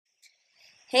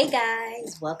Hey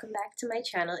guys, welcome back to my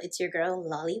channel. It's your girl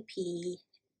Lolly P,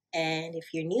 and if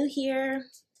you're new here,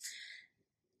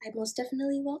 I most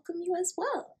definitely welcome you as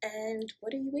well. And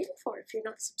what are you waiting for? If you're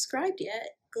not subscribed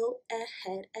yet, go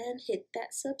ahead and hit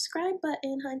that subscribe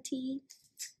button, hunty.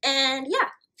 And yeah,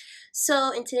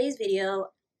 so in today's video,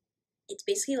 it's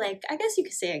basically like, I guess you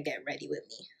could say a get ready with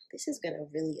me. This is gonna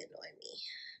really annoy me.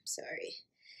 I'm sorry.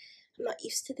 I'm not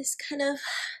used to this kind of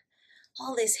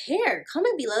all this hair.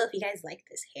 Comment below if you guys like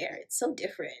this hair. It's so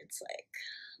different. It's like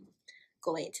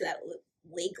going into that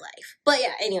wig life. But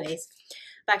yeah, anyways,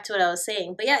 back to what I was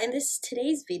saying. But yeah, in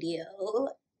today's video,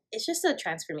 it's just a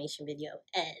transformation video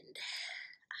and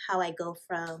how I go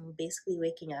from basically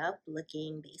waking up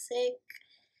looking basic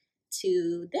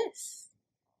to this.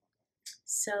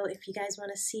 So if you guys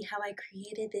want to see how I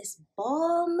created this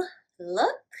bomb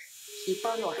look, keep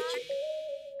on watching.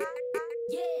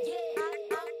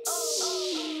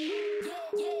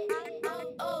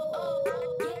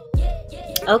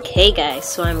 Okay guys,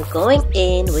 so I'm going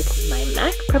in with my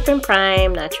MAC Prep and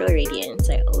Prime Natural Radiance.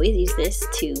 I always use this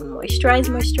to moisturize,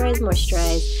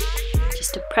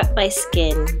 just to prep my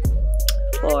skin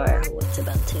for what's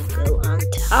about to go on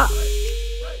top.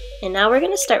 And now we're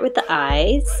going to start with the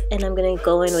eyes, and I'm going to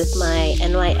go in with my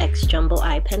NYX Jumbo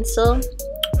Eye Pencil,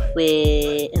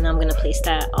 and I'm going to place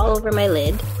that all over my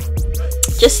lid,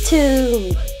 just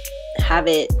to have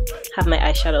my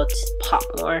eyeshadow pop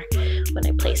more when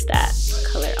I place that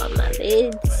color on my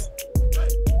lids.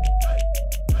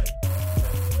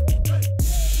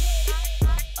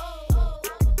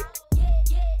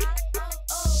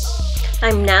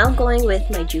 I'm now going with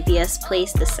my Juvias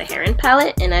Place, the Saharan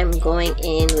palette, and I'm going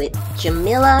in with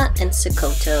Jamila and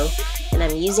Sokoto, and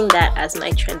I'm using that as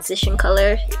my transition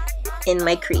color in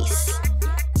my crease.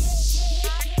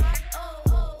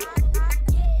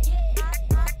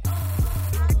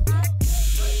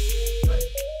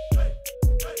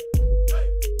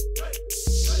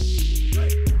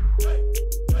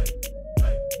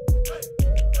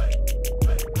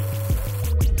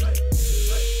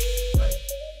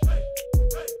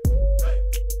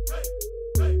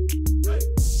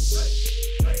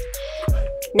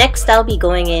 Next, I'll be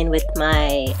going in with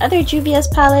my other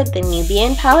Juvias palette, the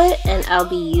Nubian palette, and I'll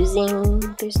be using,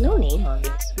 there's no name on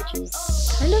this, which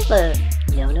is kind of a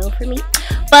no-no for me.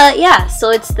 But yeah,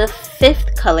 so it's the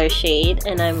 5th color shade,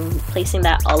 and I'm placing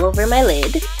that all over my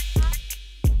lid.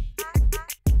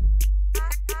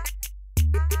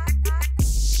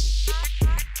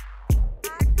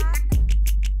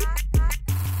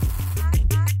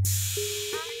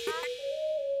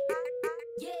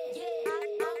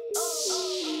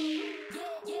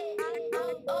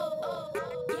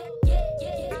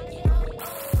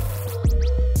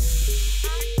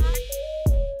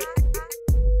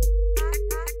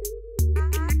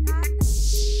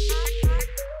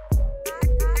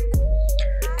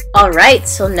 Alright,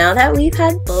 so now that we've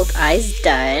had both eyes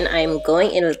done, I'm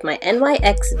going in with my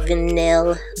NYX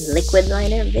Vinyl Liquid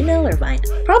Liner. Vinyl or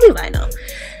vinyl? Probably vinyl.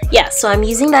 Yeah, so I'm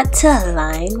using that to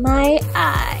line my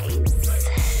eyes.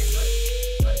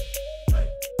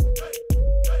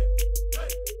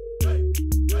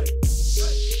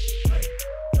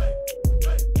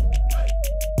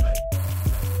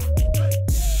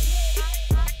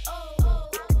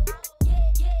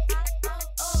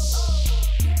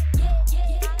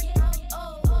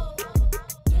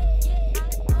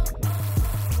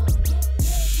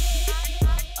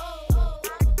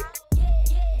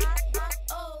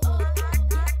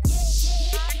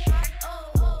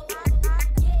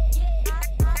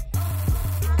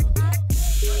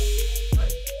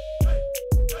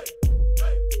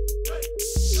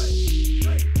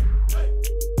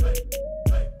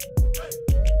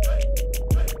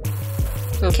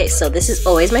 Okay, so this is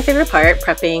always my favorite part,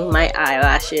 prepping my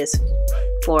eyelashes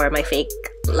for my fake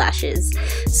lashes.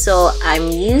 So I'm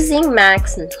using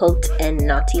MAC's Haute and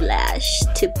Naughty Lash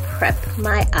to prep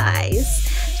my eyes.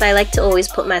 So I like to always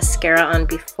put mascara on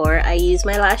before I use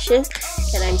my lashes.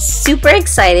 And I'm super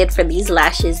excited for these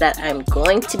lashes that I'm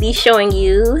going to be showing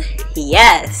you.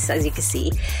 Yes, as you can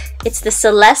see, it's the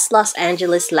Celeste Los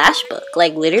Angeles Lash Book.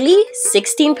 Like literally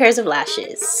 16 pairs of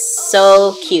lashes.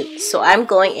 So cute. So I'm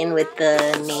going in with the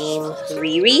name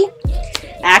Riri.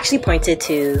 I actually pointed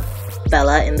to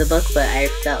Bella in the book, but I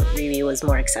felt Riri was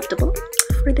more acceptable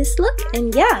for this look.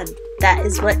 And yeah, that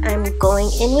is what I'm going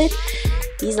in with.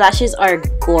 These lashes are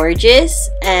gorgeous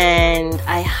and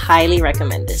I highly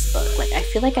recommend this book. Like, I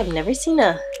feel like I've never seen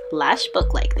a lash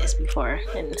book like this before,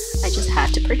 and I just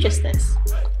had to purchase this.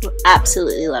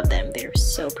 Absolutely love them. They're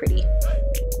so pretty.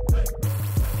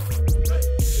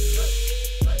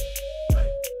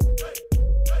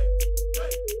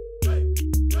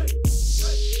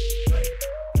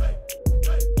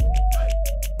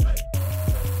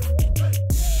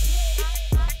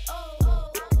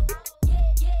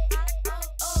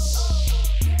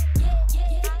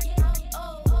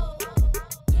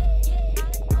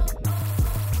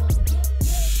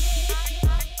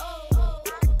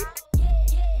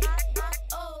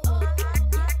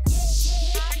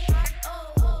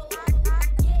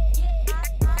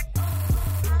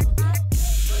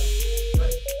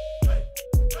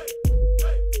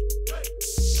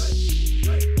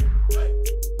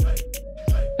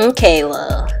 Okay,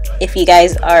 well, if you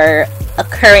guys are a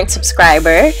current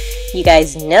subscriber, you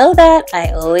guys know that I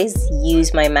always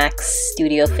use my MAC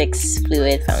Studio Fix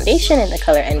Fluid Foundation in the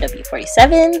color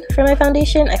NW47 for my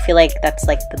foundation. I feel like that's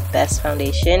like the best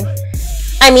foundation.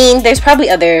 I mean, there's probably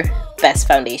other best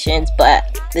foundations,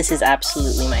 but this is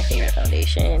absolutely my favorite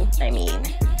foundation. I mean,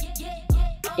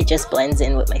 it just blends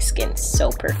in with my skin so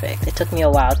perfect. It took me a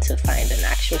while to find an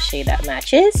actual shade that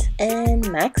matches,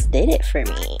 and MAC did it for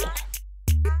me.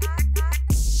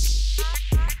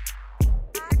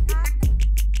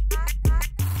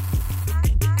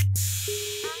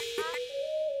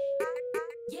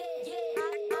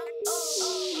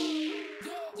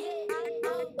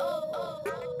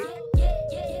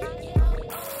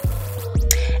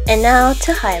 And now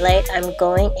to highlight, I'm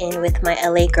going in with my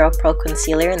LA Girl Pro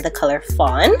Concealer in the color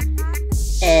FAWN.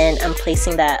 And I'm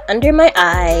placing that under my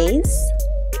eyes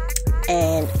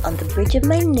and on the bridge of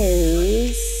my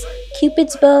nose,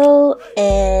 Cupid's bow,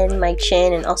 and my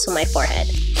chin, and also my forehead.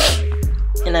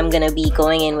 And I'm gonna be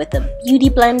going in with a beauty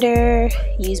blender.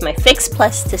 Use my Fix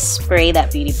Plus to spray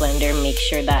that beauty blender, make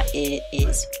sure that it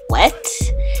is wet.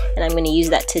 And I'm gonna use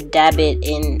that to dab it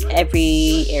in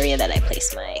every area that I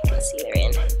place my concealer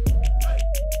in.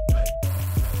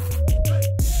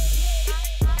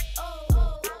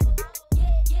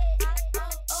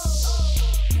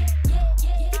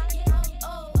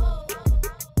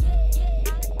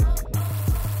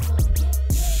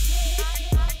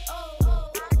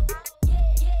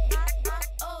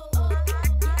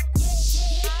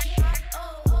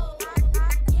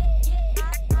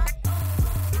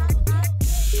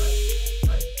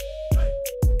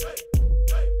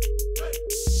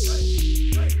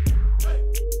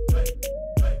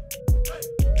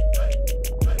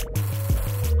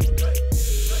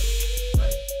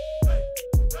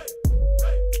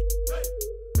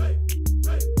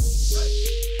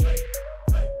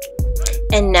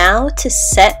 And now to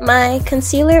set my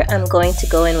concealer, I'm going to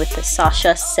go in with the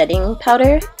Sacha setting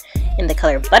powder in the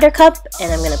color Buttercup,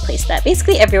 and I'm going to place that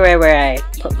basically everywhere where I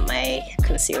put my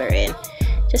concealer in,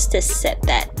 just to set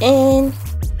that in.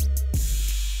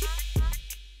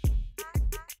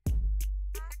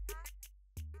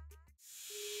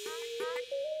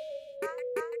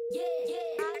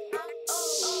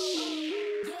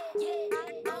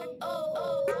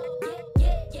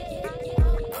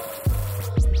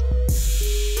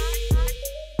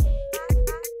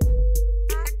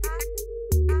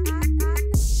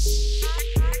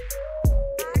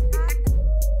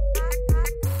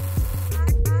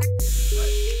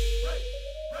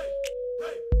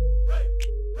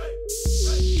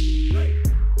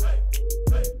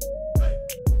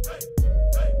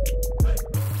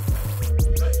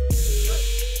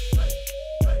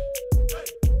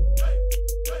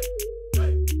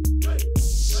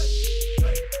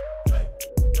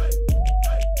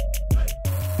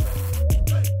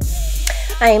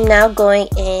 I am now going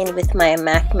in with my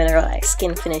MAC Mineralize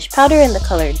Skin Finish powder in the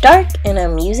color Dark, and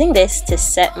I'm using this to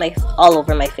set all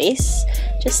over my face,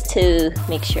 just to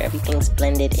make sure everything's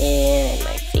blended in and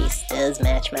my face does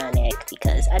match my neck,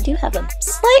 because I do have a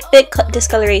slight bit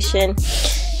discoloration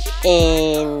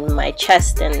in my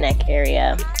chest and neck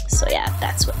area. So yeah,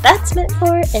 that's what that's meant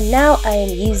for. And now I am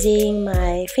using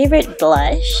my favorite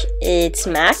blush. It's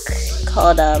MAC,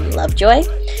 called Lovejoy,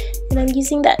 and I'm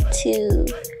using that to...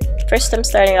 First, I'm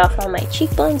starting off on my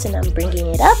cheekbones and I'm bringing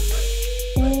it up,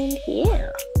 and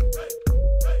yeah.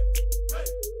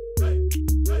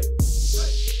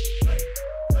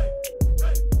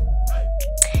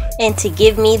 And to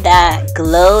give me that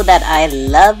glow that I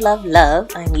love, love, love,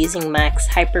 I'm using MAC's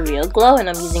Hyper Real Glow, and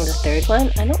I'm using the third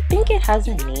one. I don't think it has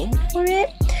a name for it.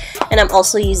 And I'm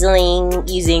also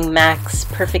using MAC's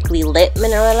Perfectly Lit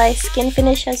Mineralized Skin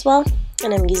Finish as well.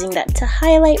 And I'm using that to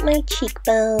highlight my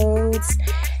cheekbones.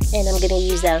 And I'm gonna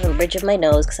use that on the bridge of my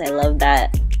nose because I love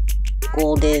that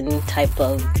golden type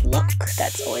of look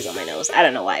that's always on my nose. I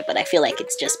don't know why, but I feel like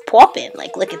it's just popping.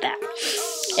 Like, look at that.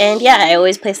 And yeah, I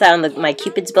always place that on my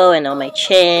Cupid's bow and on my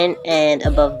chin and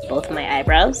above both of my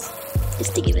eyebrows,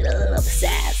 just to give it a little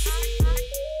sass.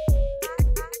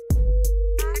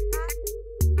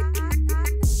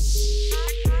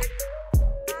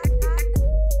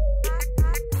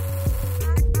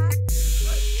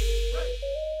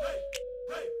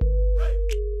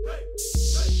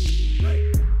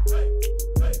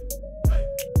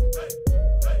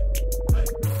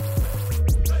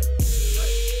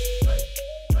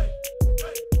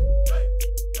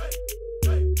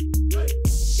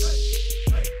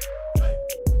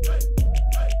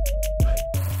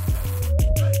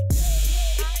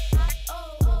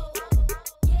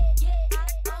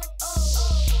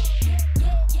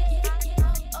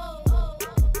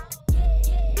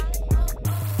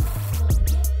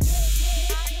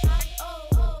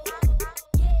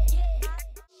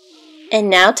 And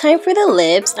now time for the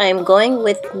lips. I'm going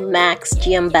with MAC's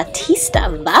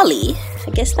Giambattista Valli.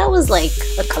 I guess that was like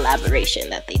a collaboration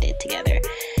that they did together.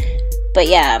 But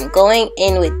yeah, I'm going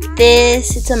in with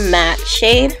this. It's a matte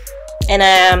shade. And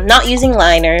I'm not using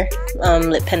liner,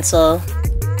 lip pencil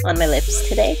on my lips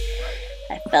today.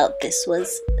 I felt this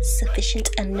was sufficient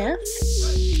enough.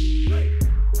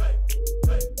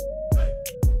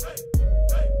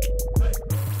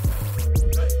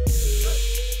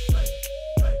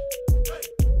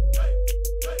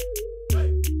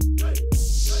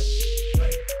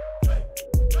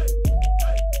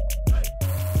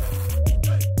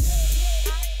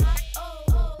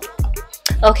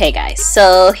 Okay guys,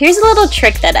 so here's a little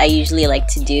trick that I usually like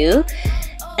to do,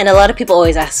 and a lot of people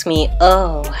always ask me,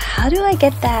 oh, how do I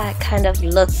get that kind of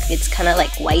look? It's kind of like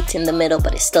white in the middle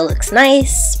but it still looks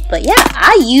nice. But yeah,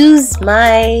 I use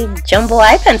my jumbo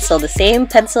eye pencil, the same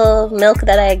pencil milk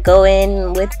that I go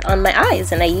in with on my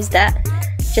eyes, and I use that,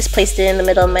 just placed it in the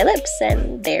middle of my lips,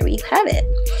 and there we have it.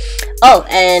 Oh,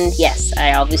 and yes,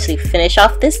 I obviously finish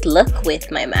off this look with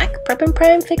my MAC Prep and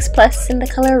Prime Fix Plus in the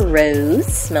color Rose.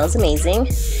 Smells amazing.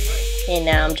 And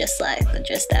now I'm just like,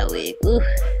 adjust that wig. Ooh,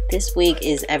 this wig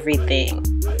is everything.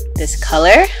 This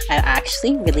color, I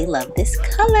actually really love this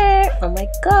color. Oh my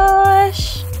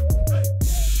gosh.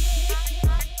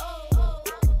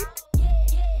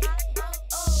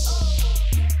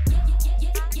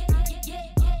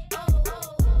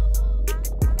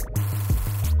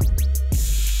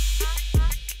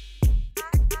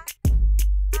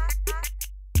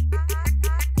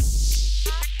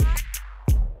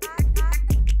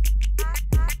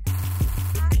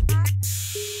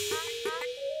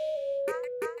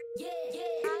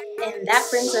 And that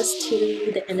brings us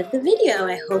to the end of the video.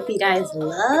 I hope you guys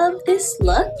love this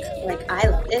look. Like, I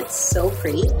love it. It's so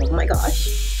pretty. Oh my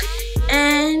gosh.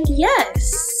 And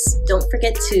yes, don't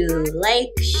forget to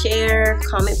like, share,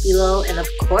 comment below, and of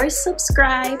course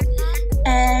subscribe.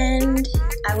 And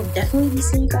I will definitely be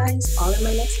seeing you guys all in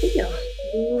my next video.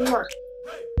 Mwah.